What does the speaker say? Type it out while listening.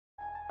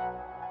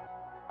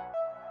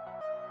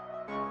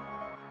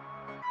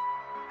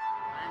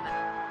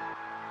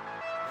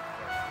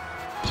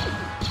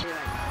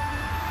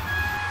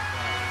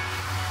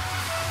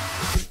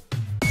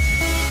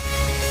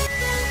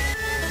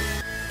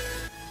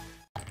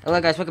Hello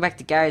guys, welcome back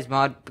to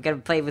Gmod. We're gonna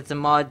play with some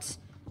mods.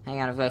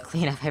 Hang on, I've gotta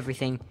clean up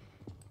everything.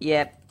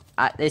 Yep,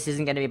 this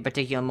isn't gonna be a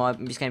particular mod.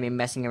 I'm just gonna be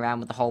messing around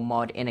with the whole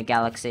mod in a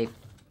galaxy.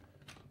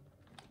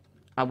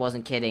 I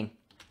wasn't kidding.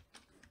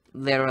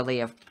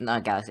 Literally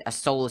not a galaxy, a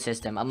solar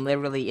system. I'm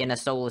literally in a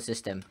solar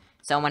system.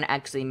 Someone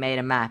actually made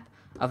a map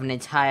of an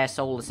entire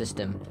solar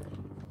system.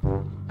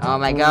 Oh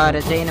my god,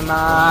 a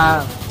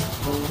cinema!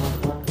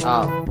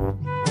 Oh.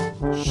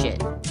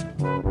 Shit.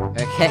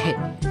 Okay.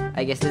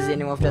 I guess the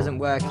xenomorph doesn't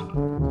work.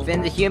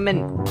 Finn the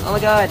human! Oh my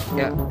god!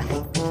 Yeah.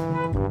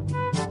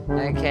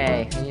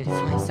 Okay, we need to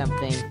find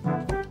something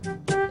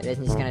that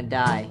isn't just gonna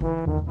die.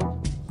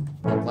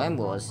 The Clone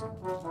Wars.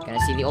 Gonna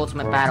see the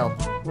ultimate battle.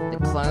 The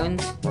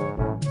clones?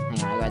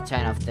 Hang on, I gotta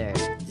turn off the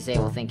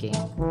disable thinking.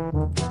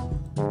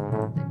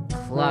 The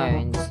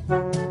clones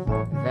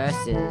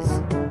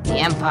versus the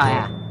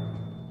Empire.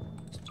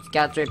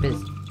 Scout troopers.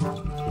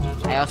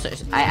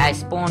 I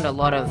spawned a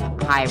lot of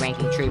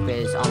high-ranking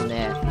troopers on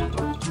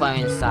the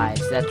clone side,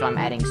 so that's why I'm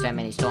adding so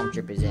many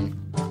stormtroopers in.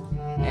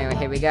 Anyway,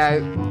 here we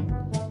go.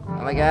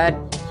 Oh my god.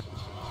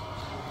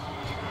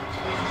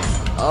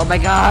 Oh my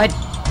god!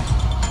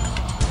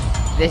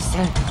 There's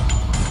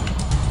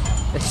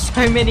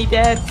so many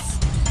deaths!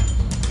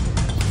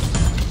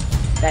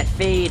 That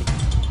feed.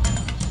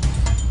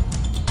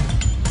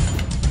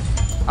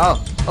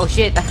 Oh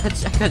shit, I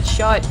got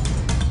shot!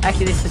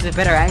 Actually, this is a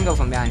better angle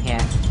from down here.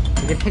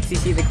 You can actually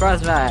see the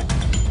crossfire.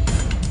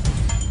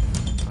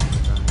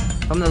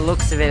 From the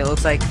looks of it, it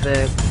looks like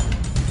I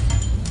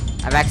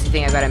actually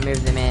think I've got to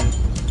move them in.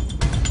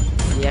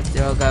 You have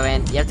to all go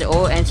in. You have to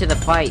all enter the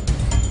fight.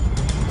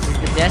 This is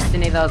the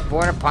destiny that was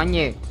brought upon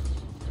you.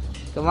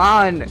 Come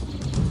on!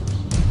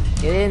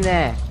 Get in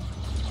there.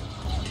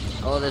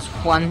 Oh, there's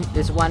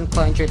one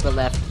clone trooper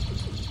left.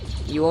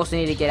 You also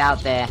need to get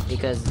out there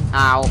because,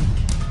 ow.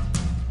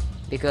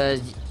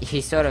 Because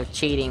he's sort of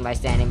cheating by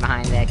standing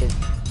behind there, because,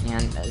 you know,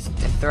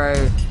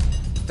 throw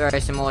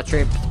some more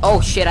troops.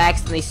 Oh shit, I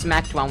accidentally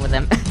smacked one with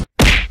him.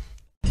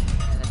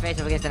 The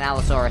face off against an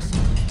Allosaurus.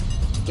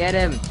 Get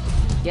him!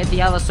 Get the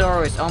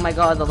Allosaurus! Oh my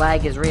god, the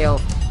lag is real.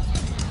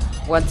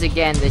 Once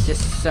again, there's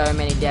just so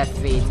many death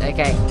feeds.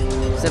 Okay.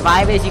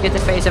 Survivors, you get to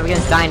face off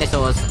against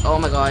dinosaurs. Oh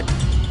my god.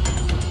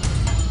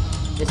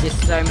 There's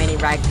just so many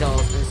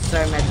ragdolls and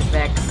so much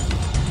effects.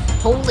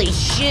 Holy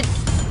shit!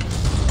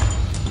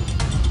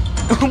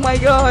 Oh my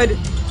god!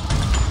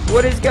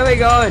 What is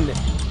going on?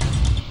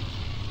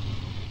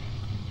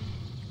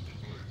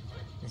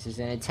 This is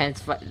an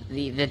intense fight.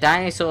 The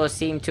dinosaurs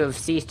seem to have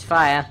ceased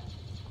fire.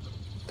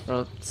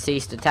 Or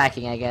ceased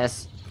attacking, I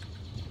guess.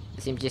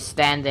 They seem to just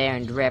stand there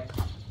and drip.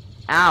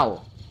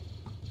 Ow!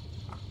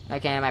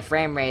 Okay, my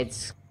frame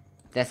rate's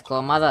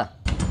Deathclaw Mother.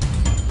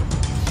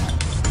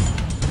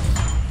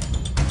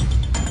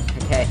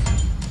 Okay.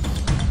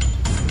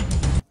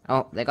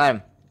 Oh, they got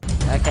him.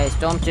 Okay,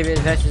 Stormtroopers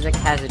versus a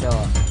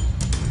Cazador.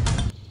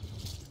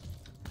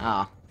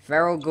 Oh,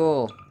 Feral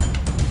Ghoul.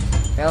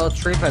 Feral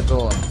Trooper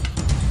Ghoul.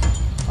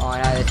 Oh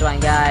no, this one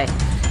guy.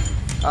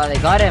 Oh, they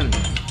got him.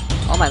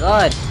 Oh my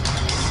god.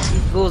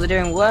 These ghouls are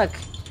doing work.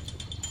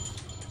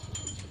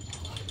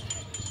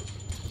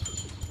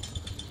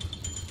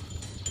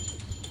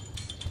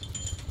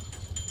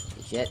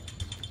 Shit.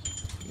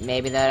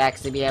 Maybe they'll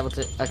actually be able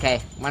to... Okay,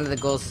 one of the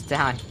ghouls is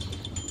down.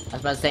 I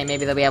was about to say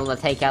maybe they'll be able to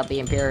take out the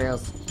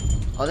Imperials.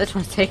 Oh, this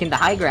one's taking the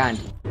high ground.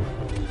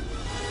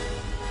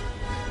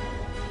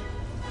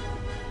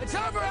 It's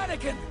over,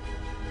 Anakin!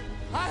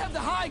 I have the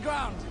high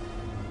ground!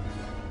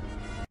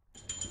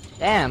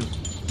 Damn.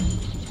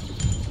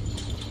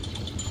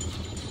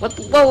 What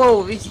the,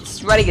 whoa,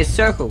 he's running a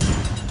circle.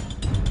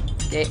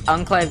 Okay,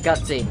 Enclave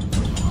Gutsy.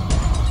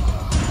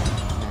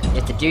 You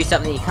have to do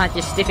something, you can't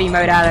just stiffy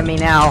mode out of me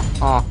now.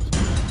 Oh.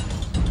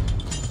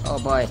 Oh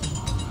boy.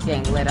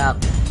 Getting lit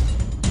up.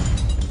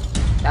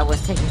 That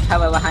was taking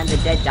cover behind the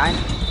dead dino.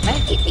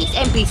 Man, these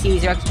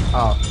NPCs are actually...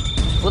 Oh.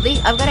 Well,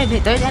 I've got to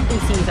admit, those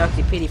NPCs are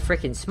actually pretty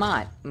freaking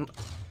smart.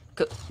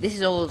 This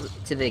is all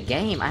to the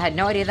game. I had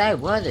no idea they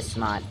were this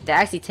smart. They're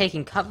actually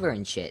taking cover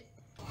and shit.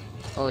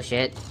 Oh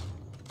shit.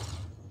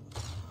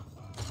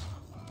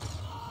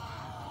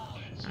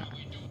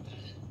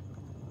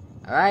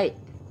 Alright.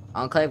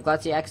 Enclave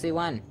Glutzy actually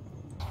won.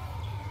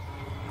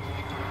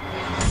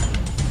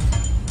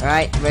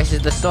 Alright,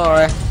 versus the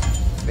Sora.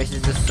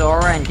 Versus the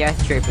Sora and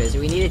Death Troopers.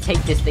 We need to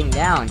take this thing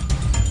down.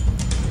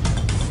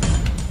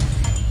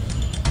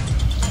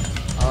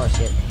 Oh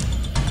shit.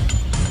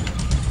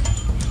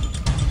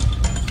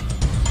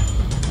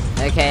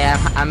 Okay,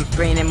 I'm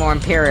bringing in more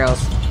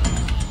Imperials.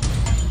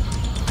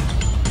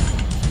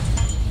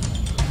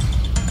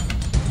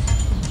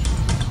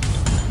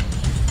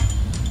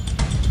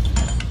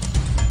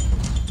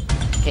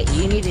 Okay,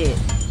 you need to...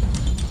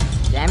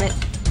 Damn it.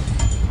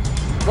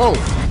 Whoa!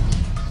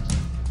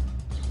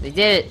 They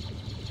did it!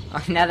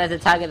 Oh, now they have to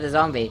target the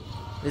zombie.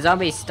 The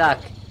zombie's stuck.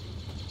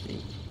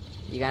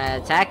 You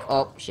gonna attack?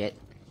 Oh, shit.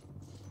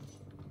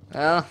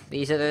 Well,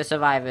 these are the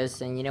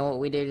survivors, and you know what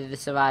we do to the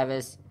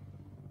survivors?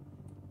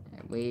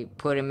 We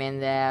put him in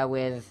there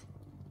with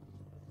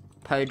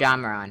Poe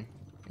Dameron.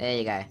 There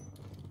you go.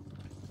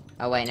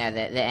 Oh wait, no,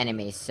 they're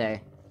enemies, so...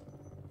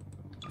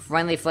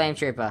 Friendly flame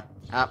trooper.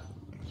 Oh.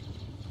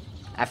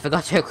 I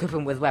forgot to equip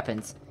him with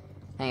weapons.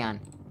 Hang on.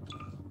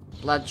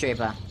 Blood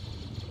trooper.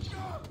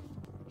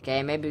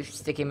 Okay, maybe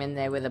stick him in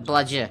there with a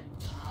bludger.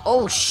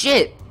 Oh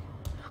shit!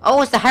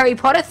 Oh, it's the Harry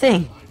Potter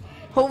thing!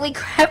 Holy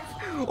crap!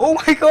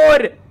 Oh my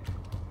god!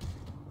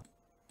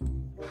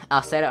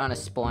 I'll set it on a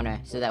spawner,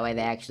 so that way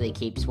they actually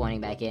keep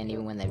spawning back in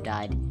even when they've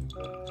died.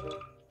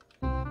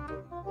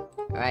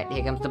 Alright,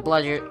 here comes the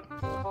bludger.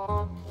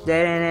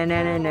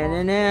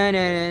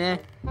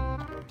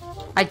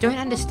 I don't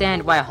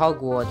understand why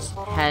Hogwarts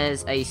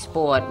has a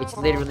sport which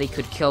literally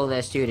could kill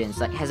their students.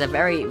 Like, has a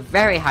very,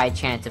 very high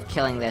chance of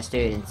killing their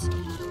students.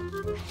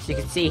 As you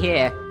can see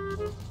here.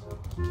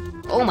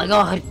 Oh my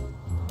god!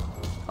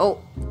 Oh!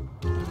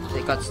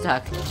 They got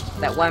stuck.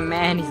 That one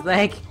man, his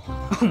leg.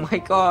 Oh my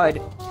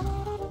god!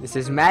 This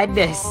is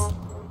madness!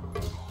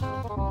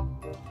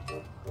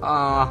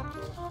 Aw,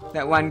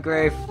 that one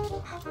groove.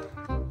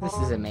 This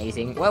is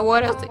amazing. Well,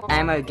 what else?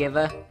 Ammo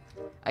giver.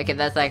 Okay,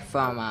 that's like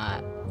from,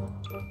 a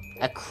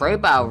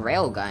crowbar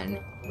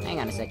railgun. Hang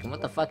on a second,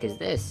 what the fuck is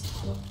this?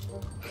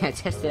 I'm gonna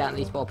test it out on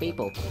these poor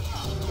people.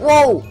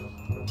 Whoa!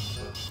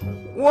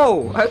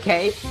 Whoa,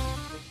 okay.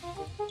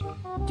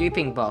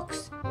 Duping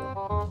box.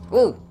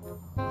 Whoa!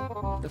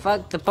 The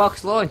fuck? The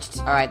box launched!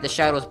 Alright, the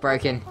shuttle's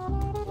broken.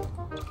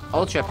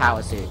 Ultra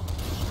power suit.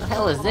 What the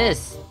hell is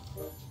this?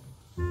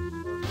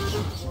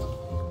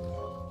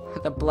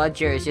 The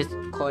bludger is just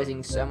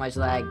causing so much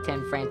lag.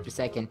 10 frames per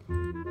second.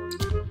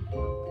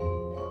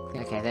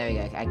 Okay, there we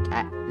go.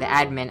 The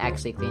admin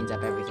actually cleans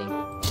up everything.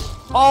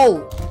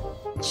 Oh!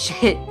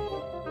 Shit!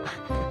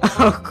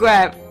 Oh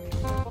crap!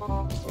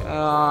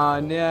 Oh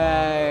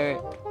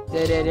no!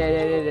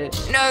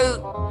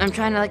 No! I'm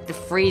trying to like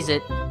defreeze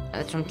it.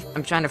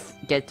 I'm trying to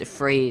get it to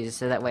freeze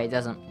so that way it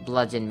doesn't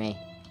bludgeon me.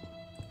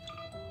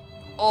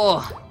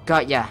 Oh!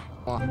 Got ya!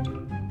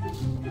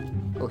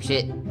 Oh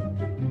shit.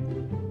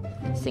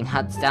 This thing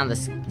hunts down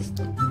this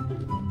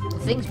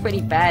thing's pretty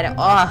bad.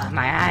 Oh,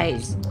 my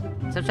eyes!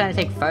 Stop trying to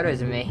take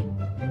photos of me.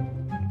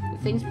 The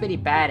thing's pretty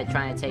bad at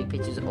trying to take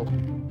pictures of... Oh.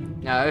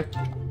 No.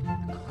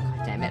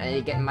 God damn it, I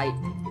need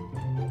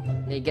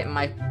to get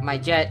my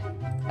jet.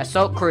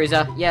 Assault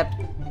cruiser, yep.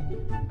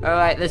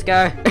 Alright, let's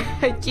go.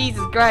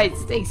 Jesus Christ,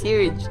 this thing's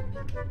huge.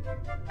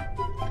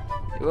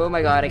 Oh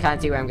my god, I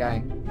can't see where I'm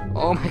going.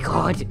 Oh my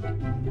god.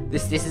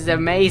 This is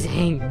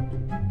amazing.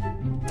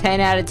 10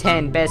 out of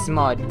 10, best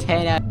mod.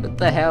 10 out... What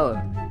the hell?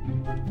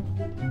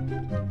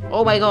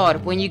 Oh my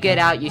god, when you get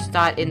out, you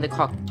start in the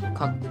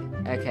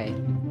Okay,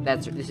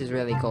 this is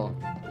really cool.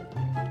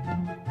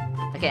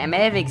 Okay, I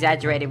may have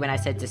exaggerated when I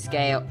said to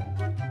scale.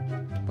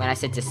 But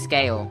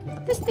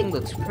this thing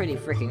looks pretty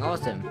freaking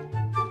awesome.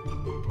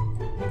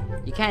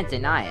 You can't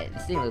deny it.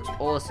 This thing looks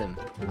awesome.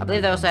 I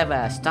believe they also have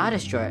a Star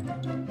Destroyer.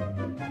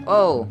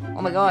 Oh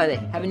my god, they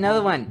have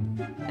another one.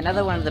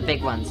 Another one of the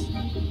big ones.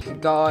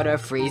 Gotta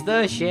freeze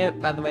the ship,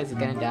 otherwise it's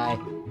gonna die.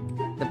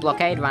 The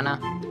blockade runner.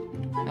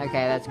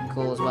 Okay, that's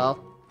cool as well.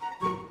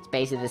 It's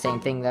basically the same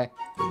thing though.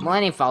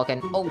 Millennium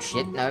Falcon. Oh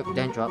shit, no,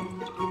 don't drop.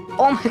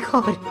 Oh my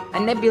god, a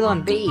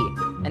Nebulon B.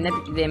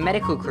 Their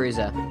medical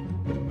cruiser.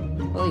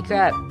 Holy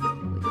crap.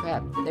 Holy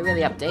crap. They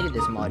really updated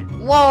this mod.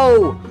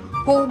 Whoa!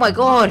 Oh my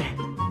god!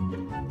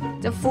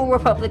 It's a full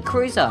Republic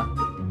cruiser.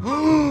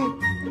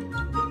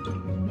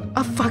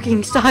 A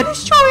fucking Star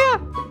Destroyer!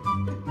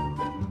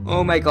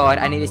 Oh my god,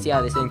 I need to see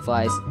how this thing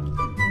flies.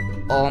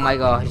 Oh my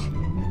god.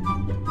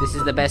 This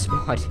is the best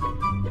mod.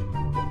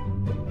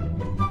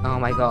 Oh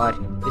my god.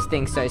 This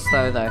thing's so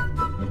slow though.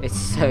 It's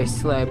so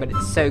slow, but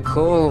it's so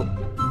cool.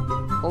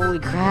 Holy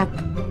crap.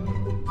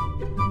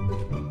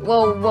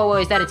 Whoa,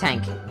 is that a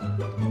tank?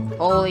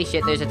 Holy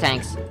shit, those are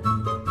tanks.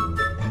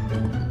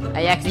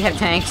 I actually have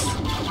tanks.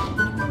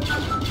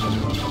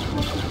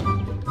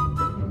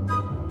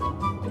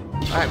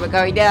 Alright, we're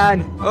going down.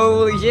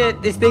 Holy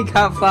shit, this thing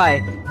can't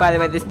fly. By the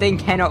way, this thing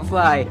cannot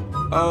fly.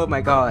 Oh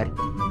my god.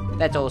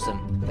 That's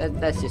awesome.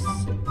 That's just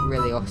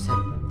really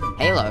awesome.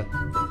 Halo.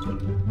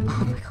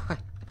 Oh my god.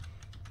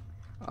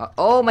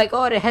 Oh my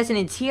god, it has an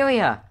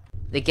interior.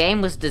 The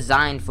game was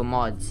designed for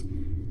mods.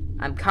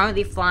 I'm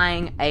currently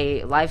flying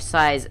a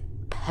life-size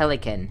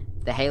Pelican.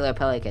 The Halo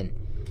Pelican.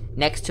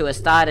 Next to a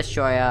Star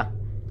Destroyer.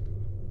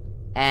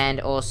 And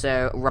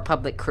also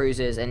Republic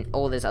cruisers and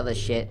all this other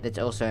shit that's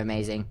also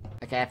amazing.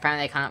 Okay,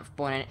 apparently I can't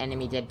spawn an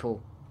enemy Deadpool.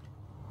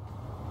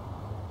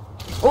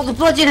 Oh, the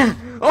bludgeoner!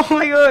 Oh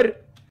my god!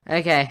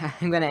 Okay,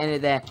 I'm gonna end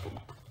it there.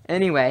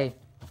 Anyway,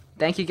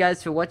 thank you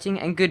guys for watching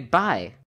and goodbye.